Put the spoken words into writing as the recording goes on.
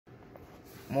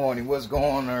Morning, what's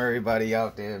going on everybody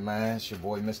out there, man? It's your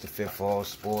boy Mr. Fifth Fall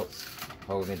Sports,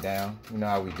 holding it down. You know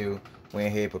how we do. We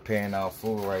in here preparing our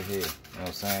food right here. You know what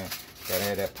I'm saying? Gotta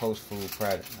have that post-food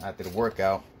product after the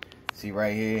workout. See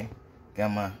right here,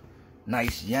 got my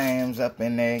nice yams up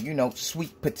in there. You know,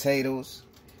 sweet potatoes.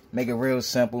 Make it real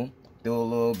simple. Do a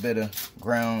little bit of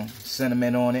ground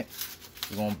cinnamon on it.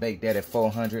 We're gonna bake that at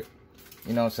 400.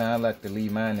 You know what I'm saying? I like to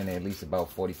leave mine in there at least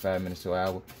about 45 minutes to an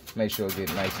hour. Make sure it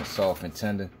gets nice and soft and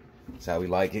tender. That's how we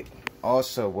like it.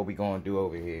 Also, what we gonna do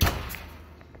over here,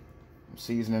 I'm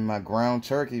seasoning my ground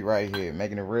turkey right here.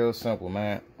 Making it real simple,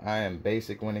 man. I am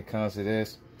basic when it comes to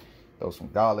this. Throw some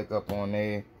garlic up on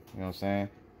there. You know what I'm saying?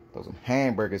 Throw some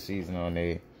hamburger seasoning on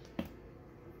there.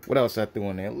 What else I threw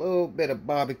in there? A little bit of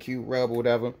barbecue rub or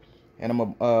whatever. And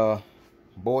I'm gonna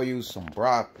boil some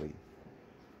broccoli. You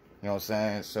know what I'm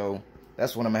saying? So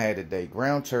that's what I'm gonna have today.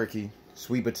 Ground turkey,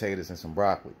 sweet potatoes, and some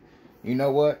broccoli. You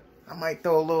know what? I might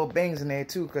throw a little beans in there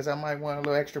too, because I might want a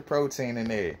little extra protein in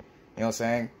there. You know what I'm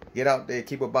saying? Get out there,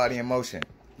 keep a body in motion.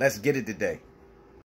 Let's get it today.